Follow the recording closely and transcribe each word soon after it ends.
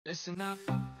Listen up,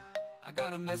 I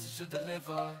got a message to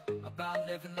deliver about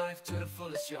living life to the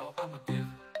fullest, yo, I'm a giver.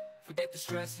 Forget the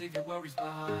stress, leave your worries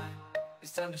behind.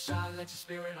 It's time to shine, let your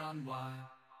spirit unwind.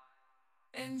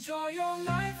 Enjoy your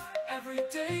life, every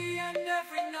day and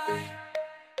every night.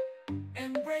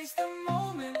 Embrace the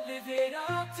moment, live it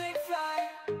up, take flight.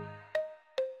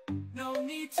 No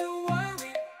need to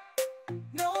worry,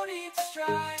 no need to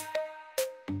strive.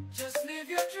 Just live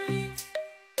your dreams,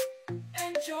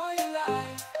 enjoy your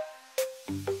life.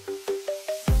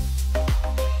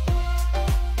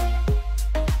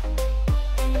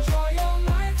 Enjoy your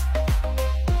life.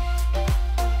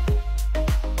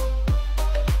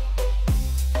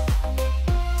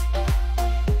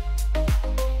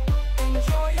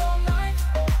 Enjoy your life.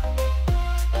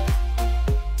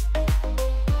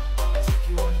 I'll take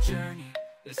you on a journey,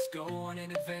 let's go on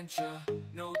an adventure.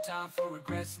 No time for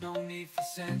regrets, no need for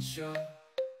censure.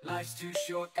 Life's too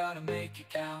short, gotta make it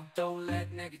count. Don't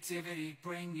let negativity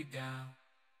bring you down.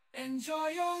 Enjoy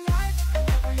your life,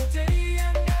 every day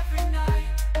and every night.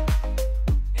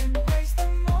 Embrace the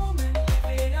moment,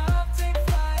 live it up, take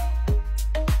flight.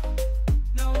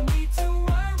 No need to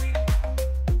worry,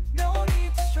 no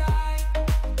need to strive.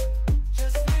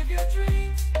 Just live your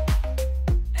dreams,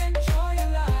 enjoy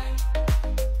your life.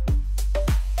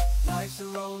 Life's a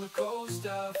roller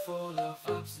coaster full of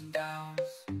ups and downs,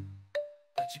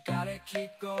 but you gotta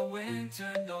keep going,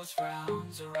 turn those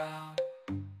frowns around.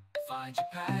 Find your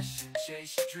passion,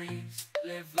 chase your dreams.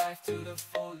 Live life to the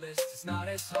fullest, it's not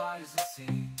as hard as it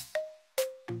seems.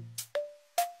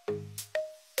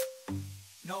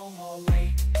 No more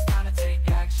wait, it's time to take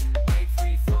action. Break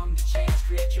free from the chains,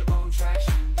 create your own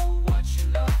traction. Do what you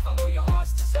love, follow your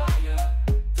heart's desire.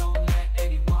 Don't let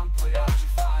anyone put out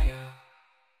your fire.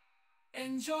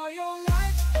 Enjoy your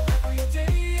life, every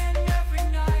day and every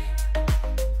night.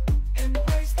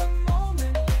 Embrace the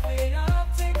moment, live it up,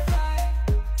 take flight.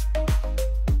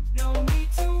 No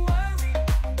need to worry,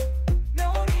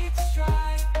 no need to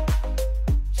strive.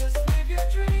 Just live your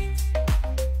dreams,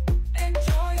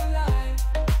 enjoy your life.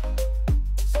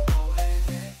 So go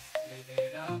ahead, live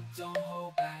it up, don't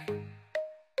hold back.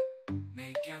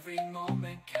 Make every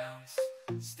moment count,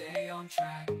 stay on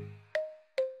track.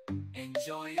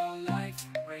 Enjoy your life,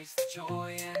 embrace the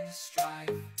joy and the strife.